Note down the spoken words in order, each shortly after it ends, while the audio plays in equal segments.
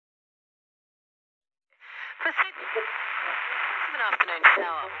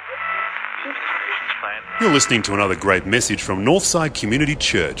You're listening to another great message from Northside Community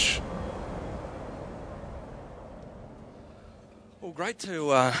Church. Well, great to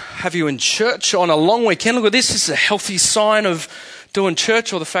have you in church on a long weekend. Look at this. This is a healthy sign of doing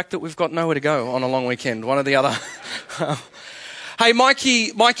church, or the fact that we've got nowhere to go on a long weekend, one or the other. Hey,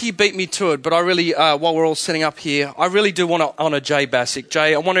 Mikey beat me to it, but I really, while we're all setting up here, I really do want to honour Jay Bassick.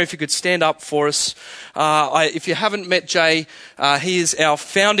 Jay, I wonder if you could stand up for us. If you haven't met Jay, he is our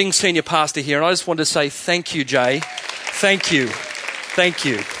founding senior pastor here, and I just want to say thank you, Jay. Thank you. Thank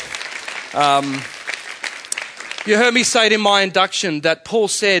you. You heard me say it in my induction that Paul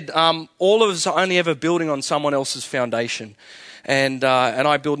said, all of us are only ever building on someone else's foundation. And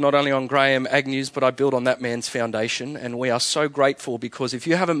I build not only on Graham Agnew's, but I build on that man's foundation. And we are so grateful, because if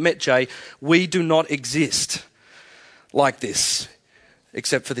you haven't met Jay, we do not exist like this,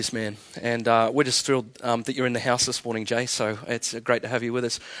 except for this man. And we're just thrilled that you're in the house this morning, Jay. So it's great to have you with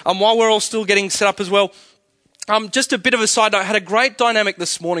us. While we're all still getting set up as well, just a bit of a side note. I had a great dynamic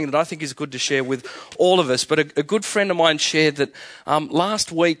this morning that I think is good to share with all of us. But a good friend of mine shared that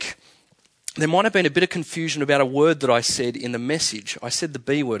last week, there might have been a bit of confusion about a word that I said in the message. I said the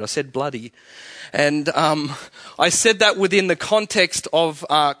B word. I said bloody. And I said that within the context of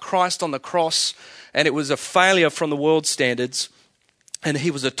Christ on the cross, and it was a failure from the world's standards, and he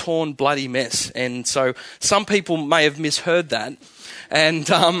was a torn, bloody mess. And so some people may have misheard that. And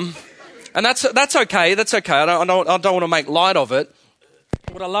that's okay. That's okay. I don't want to make light of it.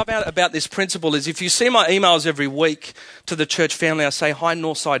 What I love about this principle is, if you see my emails every week to the church family, I say, "Hi,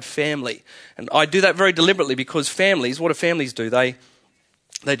 Northside family." And I do that very deliberately, because families, what do families do? They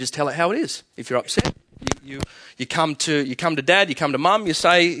just tell it how it is. If you're upset, you come to dad, you come to mum, you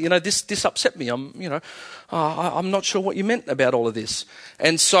say, this upset me. I'm not sure what you meant about all of this.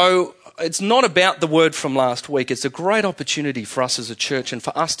 And so it's not about the word from last week. It's a great opportunity for us as a church, and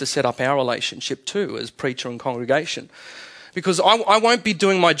for us to set up our relationship too as preacher and congregation. Because I won't be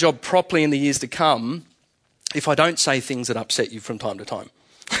doing my job properly in the years to come if I don't say things that upset you from time to time.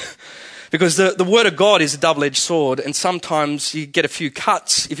 Because the word of God is a double-edged sword, and sometimes you get a few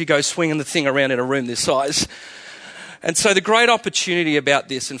cuts if you go swinging the thing around in a room this size. And so the great opportunity about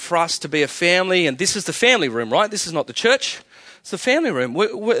this, and for us to be a family, and this is the family room, right? This is not the church. It's the family room.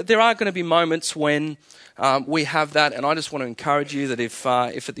 There are going to be moments when we have that, and I just want to encourage you that if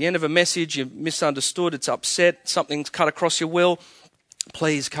at the end of a message you're misunderstood, it's upset, something's cut across your will,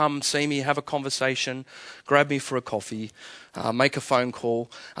 please come see me, have a conversation, grab me for a coffee, make a phone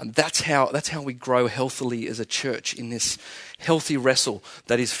call. That's how we grow healthily as a church in this healthy wrestle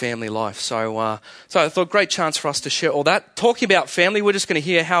that is family life. So I thought, great chance for us to share all that. Talking about family, we're just going to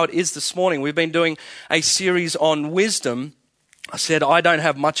hear how it is this morning. We've been doing a series on wisdom. I said I don't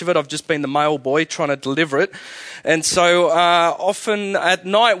have much of it. I've just been the mail boy trying to deliver it. And so often at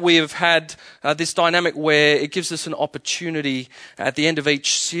night we've had this dynamic where it gives us an opportunity at the end of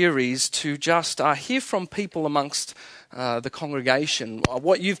each series to just hear from people amongst the congregation.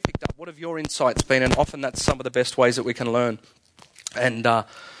 What you've picked up, what have your insights been? And often that's some of the best ways that we can learn. And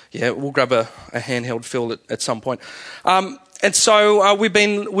we'll grab a handheld fill at some point. And so we've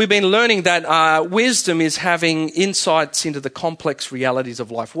been learning that wisdom is having insights into the complex realities of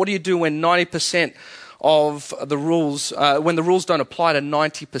life. What do you do when 90% of the rules, when the rules don't apply to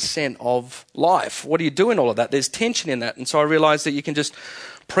 90% of life? What do you do in all of that? There's tension in that. And so I realized that you can just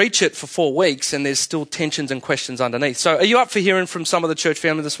preach it for 4 weeks and there's still tensions and questions underneath. So are you up for hearing from some of the church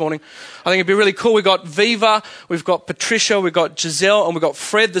family this morning? I think it'd be really cool. We've got Viva, we've got Patricia, we've got Giselle, and we've got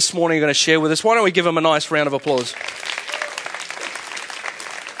Fred this morning who are going to share with us. Why don't we give them a nice round of applause?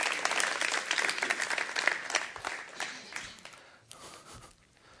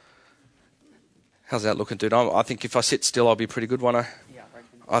 How's that looking, dude? I think if I sit still, I'll be pretty good, won't I? Yeah,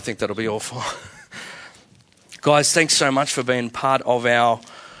 I think that'll be awful. Guys, thanks so much for being part of our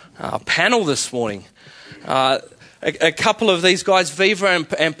panel this morning. A couple of these guys, Viva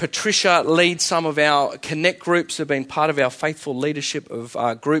and Patricia, lead some of our Connect groups. They've been part of our faithful leadership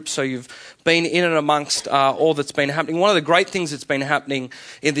of groups. So you've been in and amongst all that's been happening. One of the great things that's been happening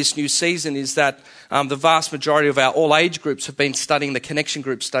in this new season is that the vast majority of our all-age groups have been studying the connection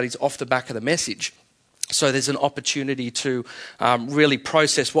group studies off the back of the message. So there's an opportunity to really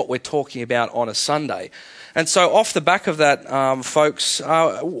process what we're talking about on a Sunday. And so off the back of that, folks,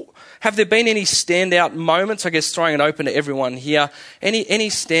 have there been any standout moments? I guess throwing it open to everyone here. Any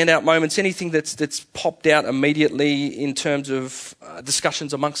standout moments, anything that's popped out immediately in terms of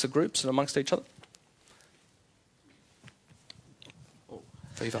discussions amongst the groups and amongst each other? Oh,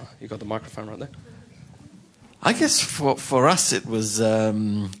 Viva, you got the microphone right there. I guess for us it was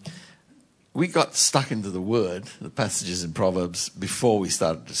we got stuck into the Word, the passages in Proverbs, before we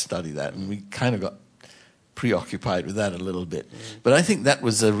started to study that, and we kind of got preoccupied with that a little bit. But I think that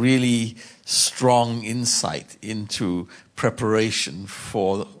was a really strong insight into preparation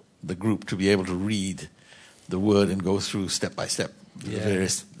for the group to be able to read the Word and go through step by step the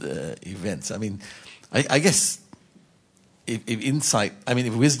various events. I mean, I guess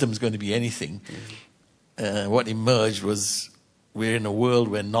if wisdom is going to be anything, what emerged was we're in a world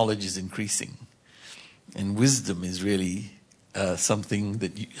where knowledge is increasing, and wisdom is really something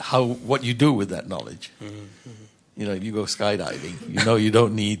that what you do with that knowledge. You know, you go skydiving, you know you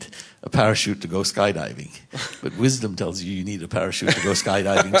don't need a parachute to go skydiving, but wisdom tells you need a parachute to go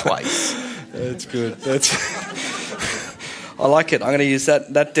skydiving twice. That's good. I like it. I'm going to use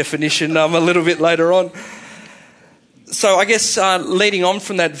that definition a little bit later on. So I guess leading on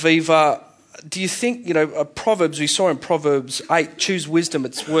from that, Viva, do you think, Proverbs, we saw in Proverbs 8, choose wisdom,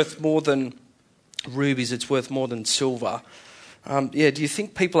 it's worth more than rubies, it's worth more than silver. Do you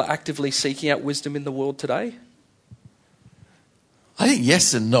think people are actively seeking out wisdom in the world today? I think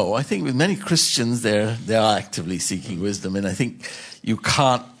yes and no. I think with many Christians, they are actively seeking wisdom, and I think you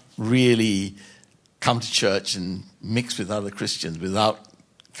can't really come to church and mix with other Christians without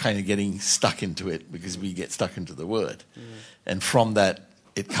kind of getting stuck into it, because we get stuck into the Word. And from that,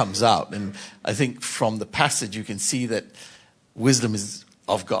 it comes out. And I think from the passage, you can see that wisdom is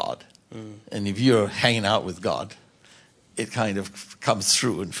of God. And if you're hanging out with God, it kind of comes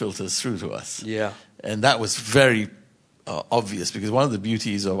through and filters through to us. Yeah. And that was very obvious, because one of the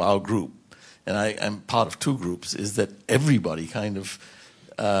beauties of our group, and I'm part of two groups, is that everybody kind of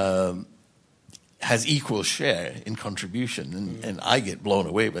has equal share in contribution, and I get blown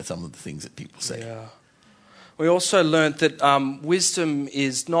away by some of the things that people say. Yeah. We also learned that wisdom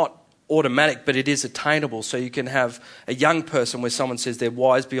is not automatic, but it is attainable. So you can have a young person where someone says they're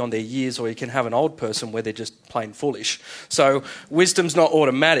wise beyond their years, or you can have an old person where they're just plain foolish. So wisdom's not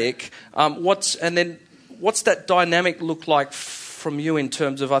automatic. What's that dynamic look like from you in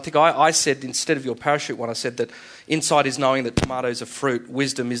terms of, I think I said, instead of your parachute one, I said that insight is knowing that tomatoes are fruit,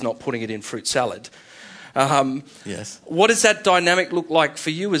 wisdom is not putting it in fruit salad. Yes. What does that dynamic look like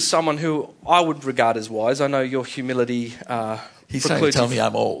for you as someone who I would regard as wise? I know your humility He's trying to tell me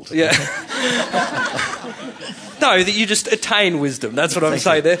I'm old. Yeah. No, that you just attain wisdom. That's what I'm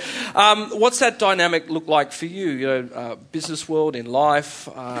saying there. What's that dynamic look like for you? Business world, in life.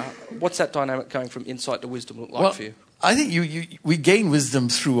 What's that dynamic going from insight to wisdom look like for you? I think we gain wisdom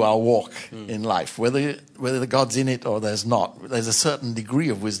through our walk in life, whether the God's in it or there's not. There's a certain degree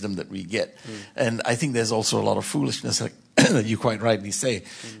of wisdom that we get. And I think there's also a lot of foolishness that you quite rightly say.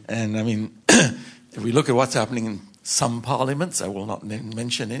 And I mean, if we look at what's happening in some parliaments, I will not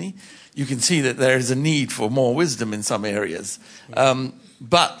mention any, you can see that there is a need for more wisdom in some areas.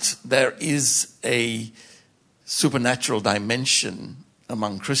 But there is a supernatural dimension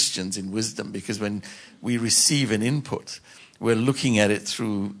among Christians in wisdom, because when we receive an input, we're looking at it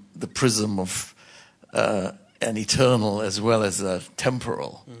through the prism of an eternal as well as a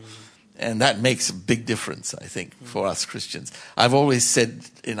temporal. And that makes a big difference, I think, for us Christians. I've always said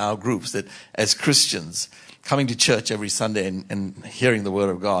in our groups that as Christians, coming to church every Sunday and hearing the Word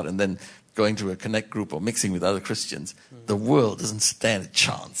of God, and then going to a connect group or mixing with other Christians, the world doesn't stand a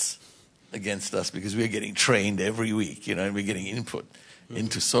chance against us, because we're getting trained every week, and we're getting input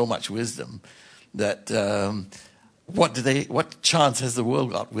into so much wisdom that what chance has the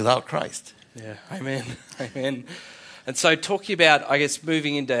world got without Christ? Yeah, amen. And so talking about, I guess,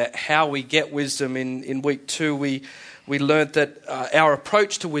 moving into how we get wisdom, in week 2, we learnt that our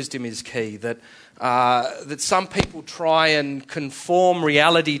approach to wisdom is key, that some people try and conform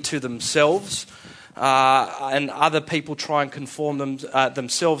reality to themselves, and other people try and conform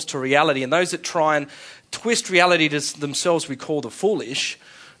themselves to reality. And those that try and twist reality to themselves we call the foolish.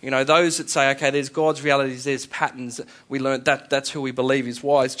 Those that say, okay, there's God's realities, there's patterns, we learnt that's who we believe is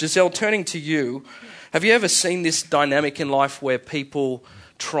wise. Giselle, turning to you, have you ever seen this dynamic in life where people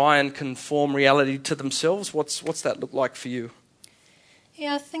try and conform reality to themselves? What's that look like for you?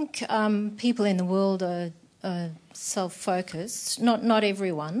 Yeah, I think people in the world are self-focused. Not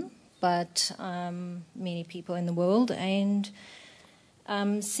everyone, but many people in the world, and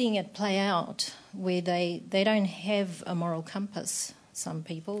seeing it play out where they don't have a moral compass. Some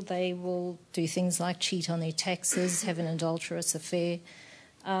people, they will do things like cheat on their taxes, have an adulterous affair,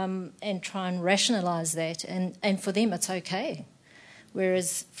 and try and rationalise that. And for them, it's okay.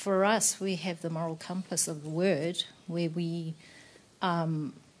 Whereas for us, we have the moral compass of the Word, where we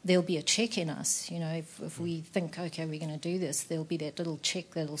there'll be a check in us. If we think, okay, we're going to do this, there'll be that little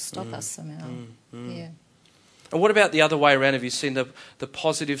check that'll stop us somehow. Yeah. And what about the other way around? Have you seen the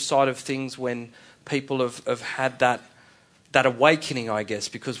positive side of things when people have had that awakening, I guess?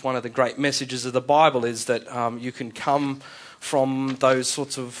 Because one of the great messages of the Bible is that you can come from those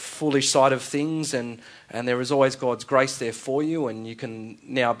sorts of foolish side of things, and there is always God's grace there for you, and you can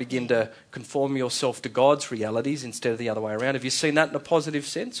now begin to conform yourself to God's realities instead of the other way around. Have you seen that in a positive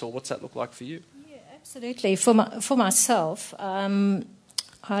sense, or what's that look like for you? Yeah, absolutely. For myself,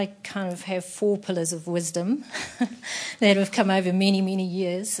 I kind of have 4 pillars of wisdom that have come over many, many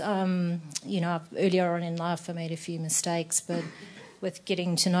years. Earlier on in life I made a few mistakes, but with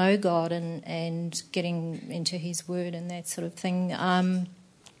getting to know God and getting into His Word and that sort of thing,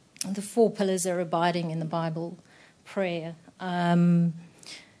 the 4 pillars are abiding in the Bible, prayer,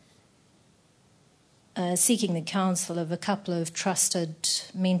 seeking the counsel of a couple of trusted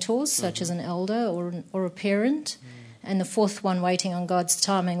mentors, such as an elder or a parent. And the 4th one, waiting on God's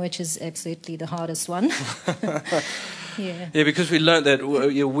timing, which is absolutely the hardest one. Yeah, because we learned that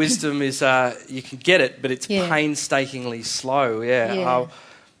your wisdom is, you can get it, but it's painstakingly slow. Yeah.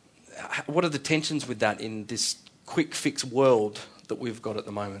 What are the tensions with that in this quick fix world that we've got at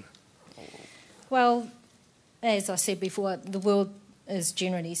the moment? Well, as I said before, the world is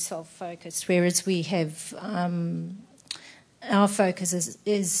generally self-focused, whereas we have our focus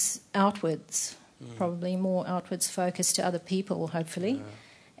is outwards. Probably more outwards focused to other people, hopefully.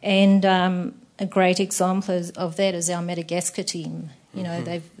 And a great example of that is our Madagascar team. You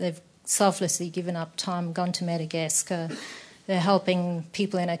know, they've selflessly given up time, gone to Madagascar. They're helping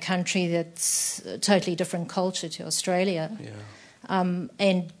people in a country that's a totally different culture to Australia.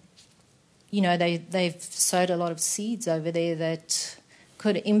 And, you know, they've sowed a lot of seeds over there that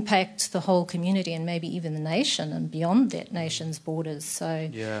could impact the whole community and maybe even the nation and beyond that nation's borders. So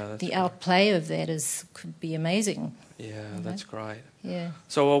the outplay of that could be amazing. Yeah, that's great. Yeah.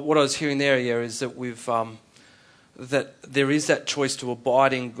 So what I was hearing there, is that we've that there is that choice to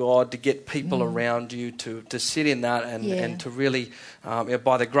abide in God, to get people around you, to sit in that, and to really,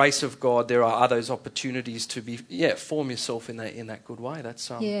 by the grace of God, there are those opportunities to form yourself in that good way. That's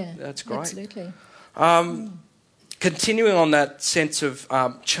great. Absolutely. Continuing on that sense of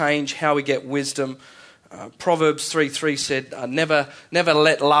change, how we get wisdom, Proverbs 3:3 said, "Never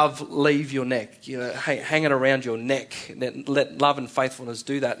let love leave your neck. You know, hang it around your neck. Let love and faithfulness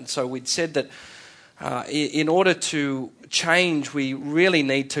do that." And so we'd said that in order to change, we really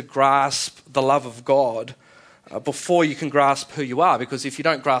need to grasp the love of God before you can grasp who you are. Because if you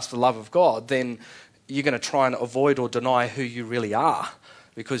don't grasp the love of God, then you're going to try and avoid or deny who you really are,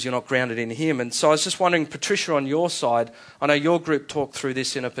 because you're not grounded in Him. And so I was just wondering, Patricia, on your side, I know your group talked through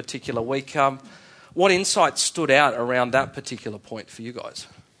this in a particular week. What insights stood out around that particular point for you guys?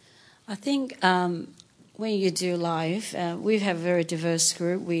 I think when you do life, we have a very diverse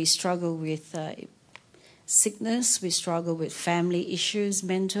group. We struggle with sickness, we struggle with family issues,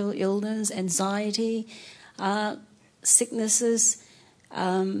 mental illness, anxiety, sicknesses.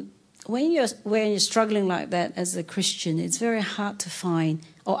 When you're struggling like that as a Christian, it's very hard to find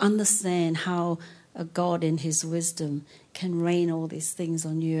or understand how a God in His wisdom can rain all these things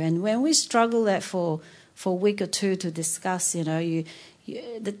on you. And when we struggle that for a week or two to discuss, and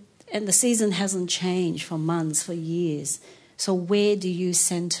the season hasn't changed for months, for years. So where do you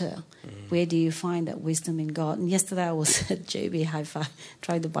center? Where do you find that wisdom in God? And yesterday I was at JB Hi-Fi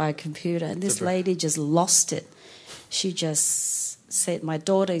trying to buy a computer, and this lady just lost it. She just said, "My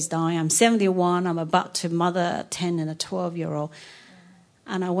daughter is dying. I'm 71. I'm about to mother a 10 and a 12-year-old.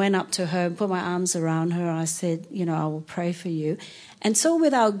 And I went up to her and put my arms around her. I said, I will pray for you. And so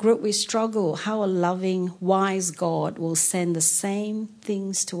with our group, we struggle how a loving, wise God will send the same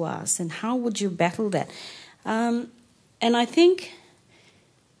things to us. And how would you battle that? And I think,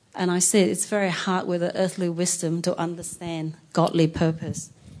 and I said, it's very hard with the earthly wisdom to understand godly purpose.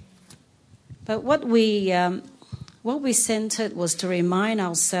 But what we centered was to remind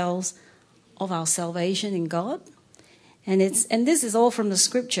ourselves of our salvation in God. And this is all from the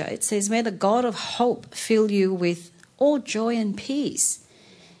scripture. It says, "May the God of hope fill you with all joy and peace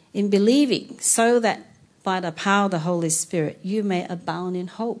in believing, so that by the power of the Holy Spirit you may abound in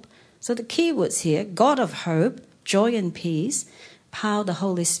hope." So the key words here, God of hope, joy and peace, power of the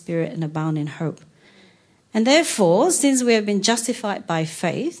Holy Spirit, and abound in hope. And therefore, since we have been justified by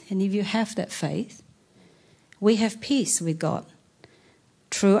faith, and if you have that faith, we have peace with God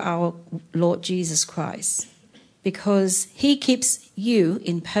through our Lord Jesus Christ. Because He keeps you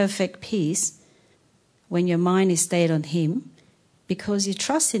in perfect peace when your mind is stayed on Him, because you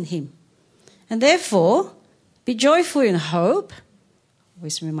trust in Him. And therefore, be joyful in hope,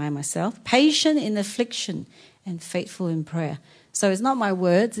 always remind myself, patient in affliction, and faithful in prayer. So it's not my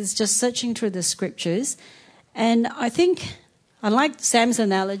words, it's just searching through the scriptures And I think I liked Sam's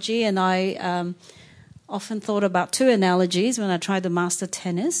analogy, and I often thought about two analogies when I tried to master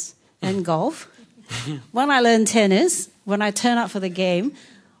tennis and golf. When I learned tennis, when I turn up for the game,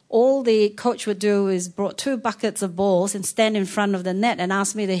 all the coach would do is brought 2 buckets of balls and stand in front of the net and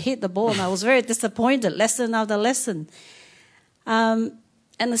ask me to hit the ball. And I was very disappointed, lesson after lesson. And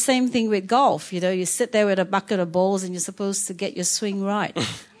the same thing with golf. You sit there with a bucket of balls and you're supposed to get your swing right.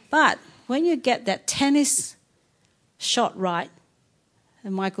 But when you get that tennis shot right,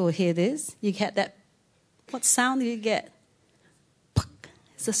 and Michael will hear this, you get that, what sound do you get?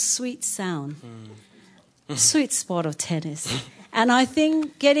 It's a sweet sound. Sweet spot of tennis. And I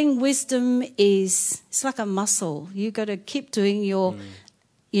think getting wisdom it's like a muscle. You got to keep doing your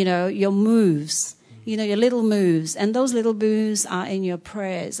moves, your little moves. And those little moves are in your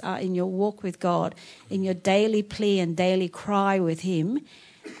prayers, are in your walk with God, in your daily plea and daily cry with Him.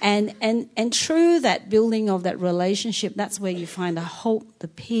 And through that building of that relationship, that's where you find the hope, the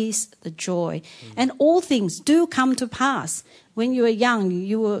peace, the joy. And all things do come to pass. When you were young,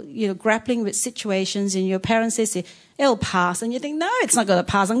 you were grappling with situations and your parents say, it'll pass. And you think, no, it's not going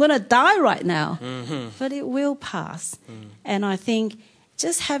to pass. I'm going to die right now. Mm-hmm. But it will pass. And I think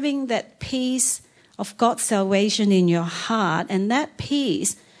just having that peace of God's salvation in your heart, and that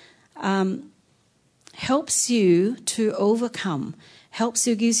peace helps you to overcome,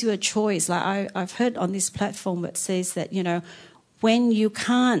 gives you a choice. Like I've heard on this platform that says that, when you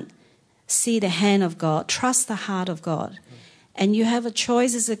can't see the hand of God, trust the heart of God. And you have a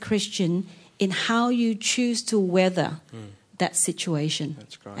choice as a Christian in how you choose to weather that situation.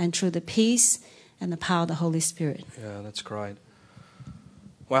 That's great. And through the peace and the power of the Holy Spirit. Yeah, that's great.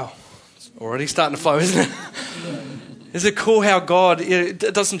 Wow, it's already starting to flow, isn't it? Is it cool how God,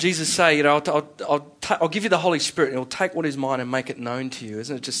 doesn't Jesus say, I'll give you the Holy Spirit and He'll take what is mine and make it known to you?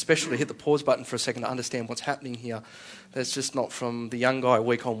 Isn't it just special to hit the pause button for a second to understand what's happening here? That's just not from the young guy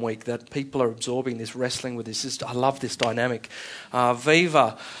week on week, that people are absorbing this, wrestling with this. I love this dynamic.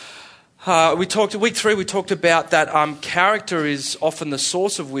 Viva. Week 3, we talked about that character is often the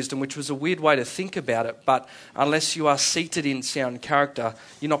source of wisdom, which was a weird way to think about it. But unless you are seated in sound character,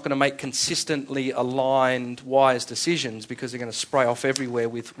 you're not going to make consistently aligned, wise decisions because they're going to spray off everywhere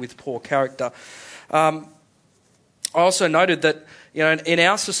with poor character. I also noted that in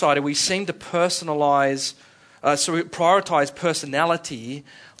our society we seem to personalise, so we prioritise personality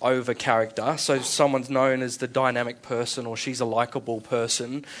over character. So someone's known as the dynamic person or she's a likeable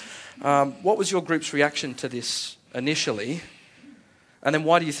person. What was your group's reaction to this initially? And then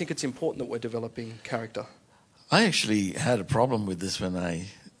why do you think it's important that we're developing character? I actually had a problem with this when I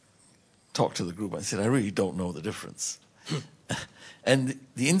talked to the group. I said, I really don't know the difference. And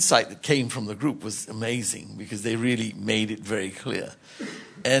the insight that came from the group was amazing because they really made it very clear.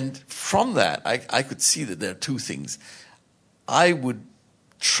 And from that, I could see that there are two things. I would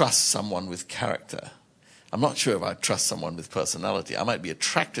trust someone with character. I'm not sure if I trust someone with personality. I might be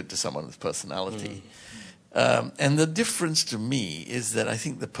attracted to someone with personality. And the difference to me is that I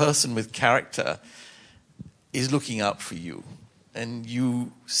think the person with character is looking out for you. And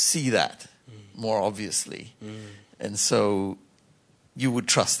you see that more obviously. And so you would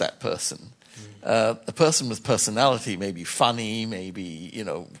trust that person. A person with personality may be funny, maybe,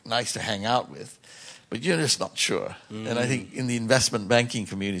 nice to hang out with, but you're just not sure. And I think in the investment banking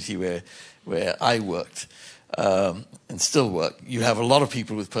community where I worked and still work, you have a lot of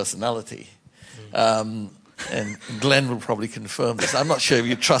people with personality. And Glenn will probably confirm this. I'm not sure if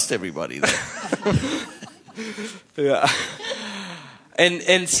you trust everybody there. Yeah.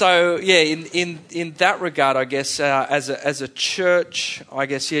 And so, in that regard, I guess, as a church, I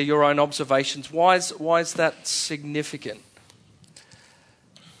guess, your own observations, why is that significant?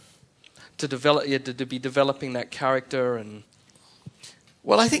 To develop, to be developing that character and...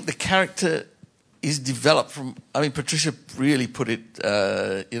 Well, I think the character is developed from... Patricia really put it,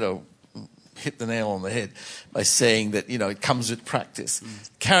 hit the nail on the head by saying that, it comes with practice.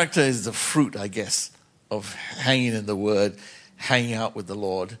 Character is the fruit, I guess, of hanging in the Word, hanging out with the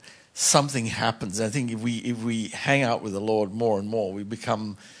Lord. Something happens. I think if we hang out with the Lord more and more, we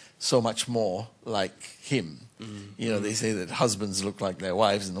become so much more like Him. They say that husbands look like their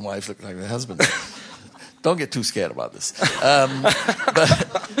wives and the wives look like their husbands. Don't get too scared about this.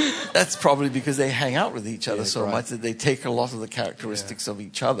 But that's probably because they hang out with each other so much that they take a lot of the characteristics of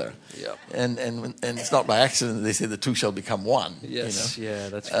each other. Yep. And it's not by accident that they say the two shall become one. Yes,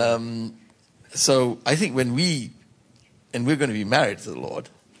 that's right. So I think when we're going to be married to the Lord,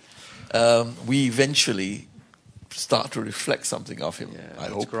 we eventually start to reflect something of Him, I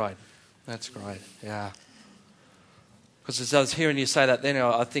hope. That's great, yeah. Because as I was hearing you say that then,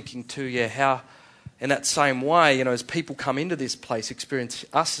 I'm thinking too, how In that same way, as people come into this place, experience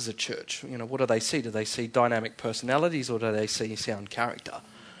us as a church, what do they see? Do they see dynamic personalities, or do they see sound character?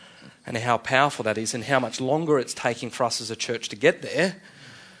 And how powerful that is, and how much longer it's taking for us as a church to get there.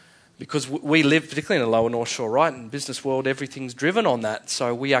 Because we live, particularly in the lower North Shore, right? In the business world, everything's driven on that.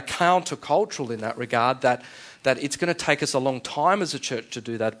 So we are countercultural in that regard, that it's going to take us a long time as a church to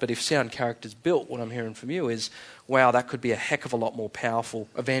do that. But if sound character's built, what I'm hearing from you is, wow, that could be a heck of a lot more powerful,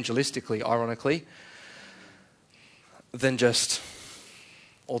 evangelistically, ironically, than just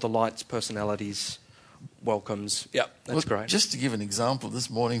all the lights, personalities, welcomes. Yep, that's great. Just to give an example, this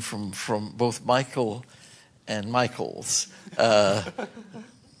morning from both Michael and Michael's, what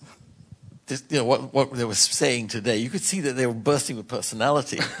they were saying today, you could see that they were bursting with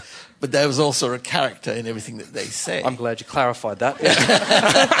personality, but there was also a character in everything that they say. I'm glad you clarified that.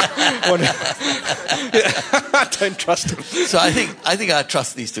 I don't trust him. So I think I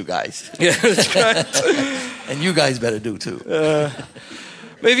trust these two guys. Yeah, that's right. And you guys better do too.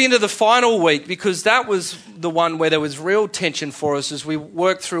 Moving into the final week, because that was the one where there was real tension for us as we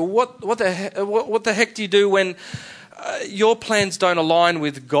worked through what the heck do you do when your plans don't align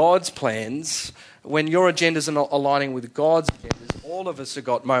with God's plans, when your agendas are not aligning with God's agendas. All of us have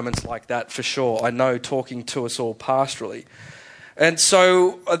got moments like that for sure. I know, talking to us all pastorally. And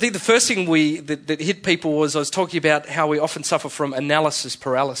so I think the first thing that hit people was I was talking about how we often suffer from analysis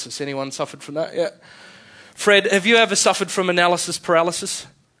paralysis. Anyone suffered from that? Yeah. Fred, have you ever suffered from analysis paralysis?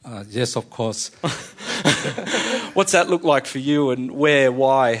 Yes, of course. What's that look like for you, and where,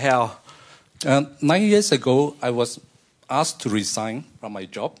 why, how? 9 years ago, I was asked to resign from my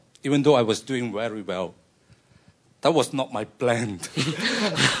job, even though I was doing very well. That was not my plan.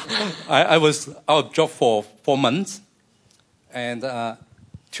 I was out of job for 4 months, and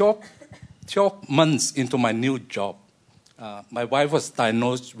 12 months into my new job, my wife was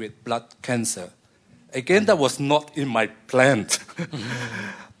diagnosed with blood cancer. Again, that was not in my plan.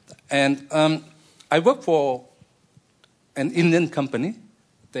 And I work for an Indian company.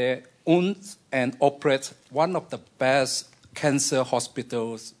 They own and operate one of the best cancer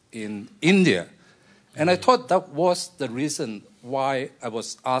hospitals in India. And I thought that was the reason why I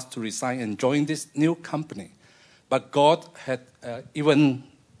was asked to resign and join this new company. But God had even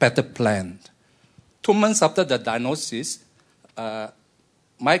better plan. 2 months after the diagnosis,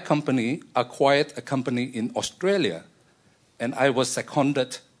 my company acquired a company in Australia, and I was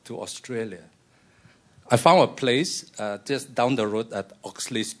seconded to Australia. I found a place just down the road at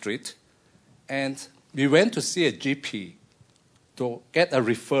Oxley Street, and we went to see a GP to get a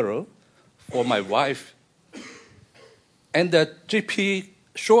referral for my wife. And the GP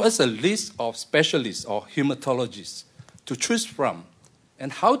showed us a list of specialists or hematologists to choose from.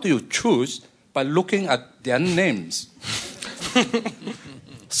 And how do you choose? By looking at their names.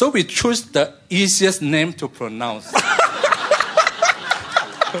 So we chose the easiest name to pronounce.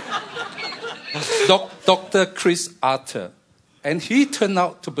 Dr. Chris Arthur. And he turned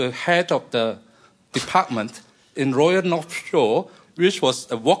out to be head of the department in Royal North Shore, which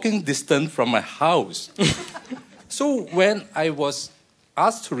was a walking distance from my house. So when I was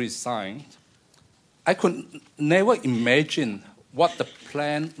asked to resign, I could never imagine what the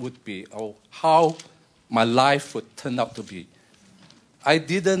plan would be or how my life would turn out to be. I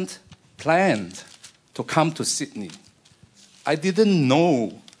didn't plan to come to Sydney. I didn't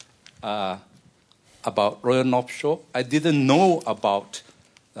know about Royal North Shore. I didn't know about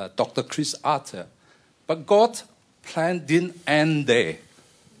Dr. Chris Arthur. But God's plan didn't end there.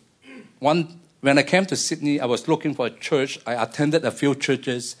 When I came to Sydney, I was looking for a church. I attended a few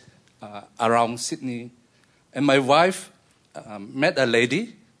churches around Sydney. And my wife met a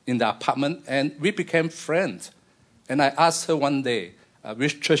lady in the apartment, and we became friends. And I asked her one day,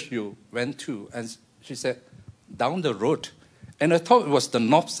 which church you went to? And she said, down the road. And I thought it was the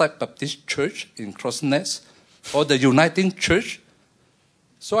Northside Baptist Church in Crossness or the Uniting Church.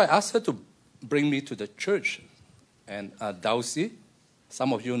 So I asked her to bring me to the church. And Dowsy,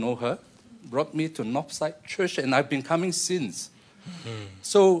 some of you know her, brought me to Northside Church, and I've been coming since.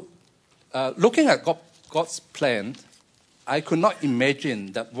 So looking at God's plan, I could not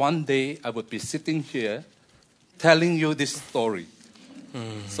imagine that one day I would be sitting here telling you this story.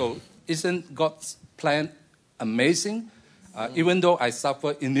 So isn't God's plan amazing? Even though I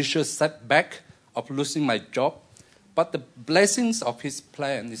suffered initial setback of losing my job, but the blessings of His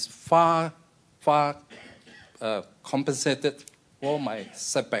plan is far compensated for my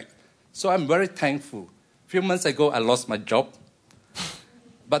setback. So I'm very thankful. A few months ago, I lost my job.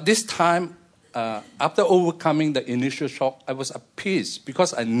 But this time, after overcoming the initial shock, I was at peace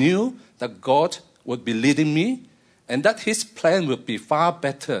because I knew that God would be leading me and that his plan would be far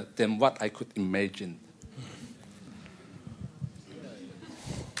better than what I could imagine.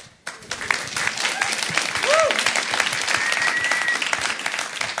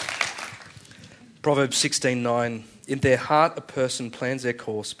 Proverbs 16:9, in their heart a person plans their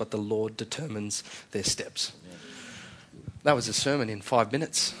course, but the Lord determines their steps. That was a sermon in 5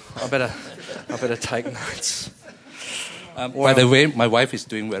 minutes. I better take notes. By the way, my wife is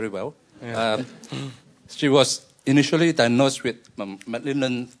doing very well. Yeah. She was initially diagnosed with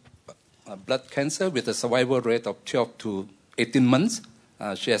malignant blood cancer with a survival rate of 12 to 18 months.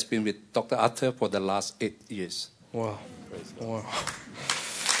 She has been with Dr. Arthur for the last 8 years. Wow. Wow.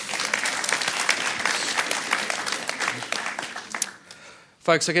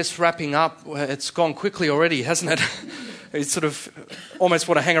 Folks, I guess wrapping up, it's gone quickly already, hasn't it? You sort of almost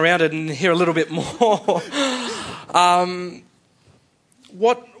want to hang around it and hear a little bit more.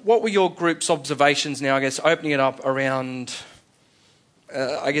 What were your group's observations now, I guess, opening it up around,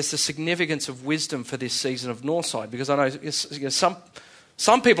 I guess, the significance of wisdom for this season of Northside? Because I know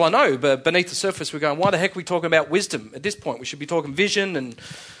some people I know, but beneath the surface we're going, why the heck are we talking about wisdom at this point? We should be talking vision and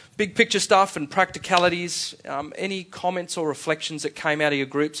big picture stuff and practicalities. Any comments or reflections that came out of your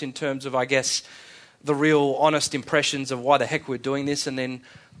groups in terms of, I guess, the real honest impressions of why the heck we're doing this, and then,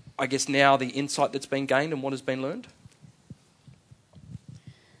 I guess, now the insight that's been gained and what has been learned?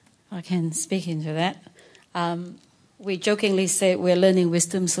 I can speak into that. We jokingly say we're learning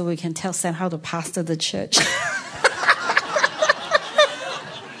wisdom so we can tell Sam how to pastor the church.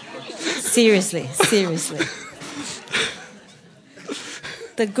 Seriously.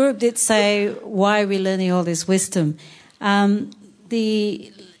 The group did say, why are we learning all this wisdom?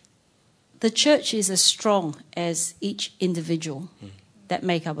 The church is as strong as each individual that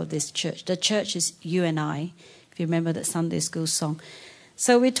make up of this church. The church is you and I, if you remember that Sunday school song.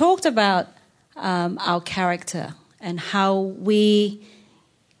 So we talked about our character and how we,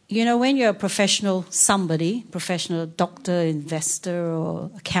 when you're a professional doctor, investor, or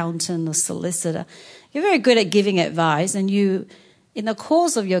accountant or solicitor, you're very good at giving advice, and you, in the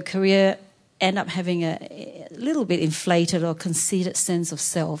course of your career, end up having a little bit inflated or conceited sense of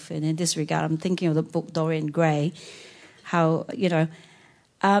self. And in this regard, I'm thinking of the book Dorian Gray, how,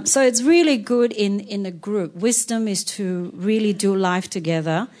 so it's really good in a group. Wisdom is to really do life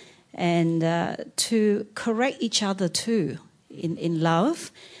together and to correct each other too in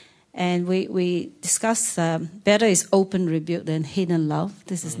love. And we discuss better is open rebuke than hidden love.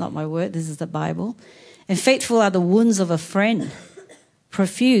 This is not my word, this is the Bible. And faithful are the wounds of a friend.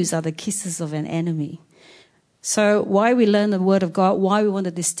 Profuse are the kisses of an enemy. So why we learn the Word of God, why we want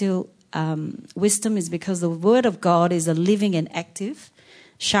to distill wisdom is because the Word of God is a living and active,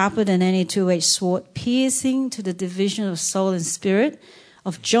 sharper than any two-edged sword, piercing to the division of soul and spirit,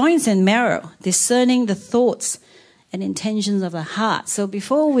 of joints and marrow, discerning the thoughts and intentions of the heart. So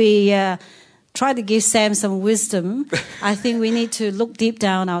before we try to give Sam some wisdom, I think we need to look deep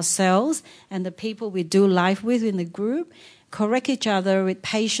down ourselves and the people we do life with in the group, correct each other with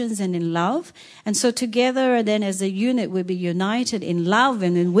patience and in love. And so together, and then as a unit, we'll be united in love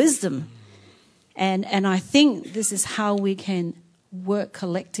and in wisdom. And I think this is how we can work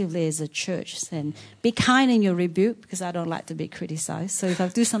collectively as a church. And be kind in your rebuke, because I don't like to be criticized. So if I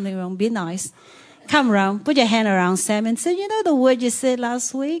do something wrong, be nice. Come around, put your hand around Sam and say, the word you said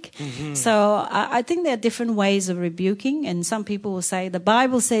last week? Mm-hmm. So I think there are different ways of rebuking. And some people will say, the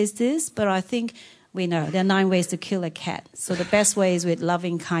Bible says this, but I think we know there are 9 ways to kill a cat. So the best way is with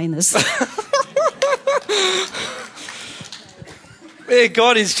loving kindness. Yeah,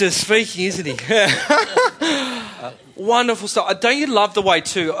 God is just speaking, isn't he? Wonderful stuff. Don't you love the way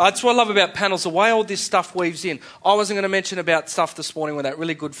too? That's what I love about panels, the way all this stuff weaves in. I wasn't going to mention about stuff this morning when that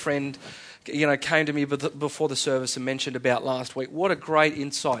really good friend came to me before the service and mentioned about last week. What a great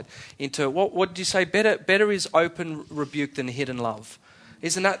insight into, what did you say? Better is open rebuke than hidden love.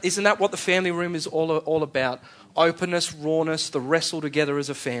 Isn't that what the family room is all about? Openness, rawness, the wrestle together as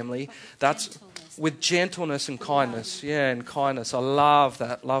a family. That's with gentleness and kindness. Yeah, and kindness. I love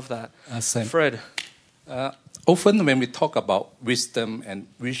that. Same. Fred. Often when we talk about wisdom and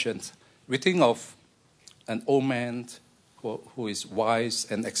visions, we think of an old man who is wise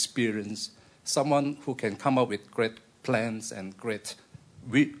and experienced, someone who can come up with great plans and great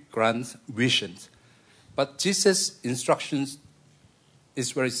grand visions. But Jesus' instructions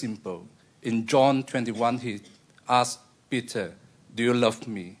is very simple. In John 21, he asked Peter, "Do you love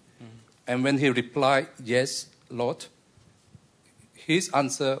me?" And when he replied, "Yes, Lord," his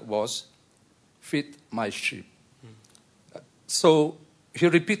answer was, "Feed my sheep." So he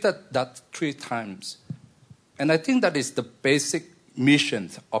repeated that 3 times. And I think that is the basic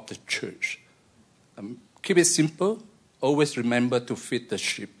mission of the church. keep it simple. Always remember to feed the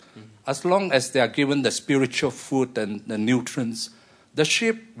sheep. As long as they are given the spiritual food and the nutrients, the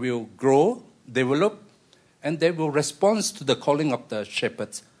sheep will grow, develop, and they will respond to the calling of the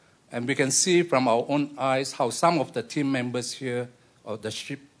shepherds. And we can see from our own eyes how some of the team members here, or the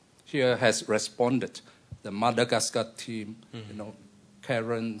sheep here, has responded. The Madagascar team,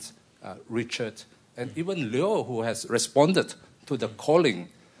 Karen, Richard, and even Leo, who has responded to the calling.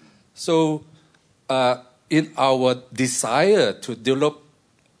 So in our desire to develop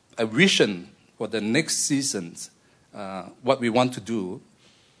a vision for the next seasons, what we want to do,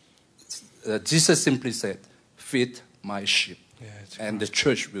 Jesus simply said, feed my sheep. Yeah, and the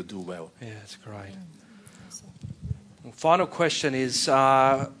church will do well. Yeah, it's great. Well, final question is,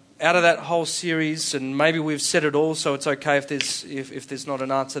 out of that whole series, and maybe we've said it all, so it's okay if there's not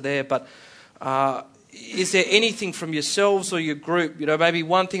an answer there, but is there anything from yourselves or your group, maybe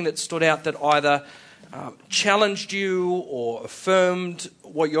one thing that stood out that either challenged you or affirmed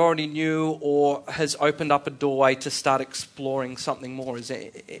what you already knew or has opened up a doorway to start exploring something more? Is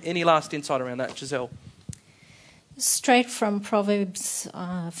there any last insight around that, Giselle? Straight from Proverbs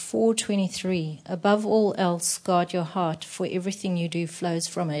 4:23. Above all else, guard your heart, for everything you do flows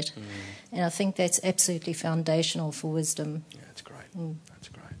from it. And I think that's absolutely foundational for wisdom. Yeah, that's great. That's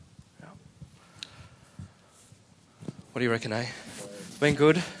great. Yeah. What do you reckon, eh? Been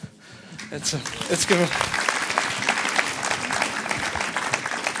good? It's good.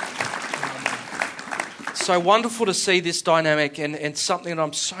 So wonderful to see this dynamic and something that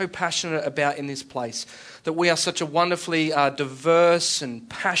I'm so passionate about in this place. That we are such a wonderfully diverse and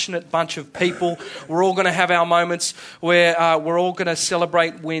passionate bunch of people. We're all going to have our moments where we're all going to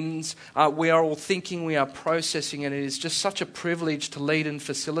celebrate wins. We are all thinking, we are processing, and it is just such a privilege to lead and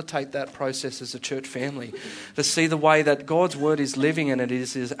facilitate that process as a church family. To see the way that God's word is living and it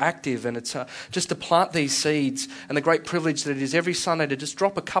is active, and it's just to plant these seeds, and the great privilege that it is every Sunday to just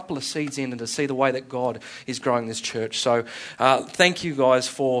drop a couple of seeds in and to see the way that God is growing this church. So thank you guys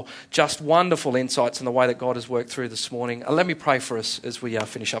for just wonderful insights in the way that God has worked through this morning. Let me pray for us as we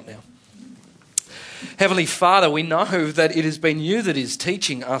finish up now. Heavenly Father, we know that it has been you that is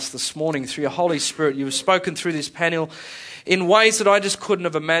teaching us this morning through your Holy Spirit. You have spoken through this panel in ways that I just couldn't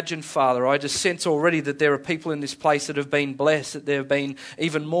have imagined, Father. I just sense already that there are people in this place that have been blessed, that there have been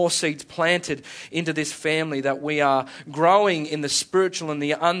even more seeds planted into this family, that we are growing in the spiritual and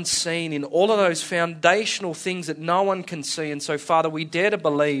the unseen, in all of those foundational things that no one can see. And so, Father, we dare to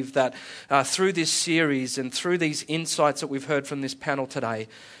believe that through this series and through these insights that we've heard from this panel today,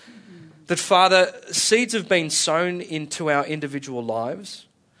 that, Father, seeds have been sown into our individual lives,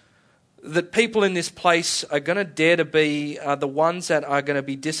 that people in this place are going to dare to be the ones that are going to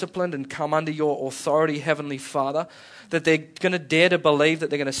be disciplined and come under your authority, Heavenly Father, that they're going to dare to believe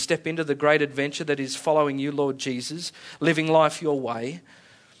that they're going to step into the great adventure that is following you, Lord Jesus, living life your way,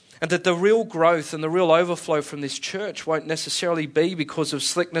 and that the real growth and the real overflow from this church won't necessarily be because of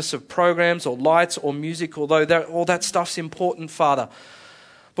slickness of programs or lights or music, although all that stuff's important, Father.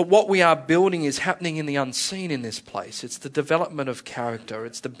 But what we are building is happening in the unseen in this place. It's the development of character.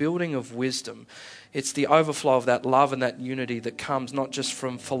 It's the building of wisdom. It's the overflow of that love and that unity that comes not just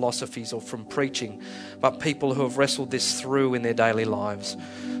from philosophies or from preaching, but people who have wrestled this through in their daily lives.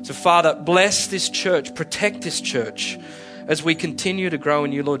 So, Father, bless this church, protect this church as we continue to grow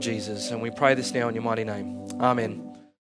in you, Lord Jesus. And we pray this now in your mighty name. Amen.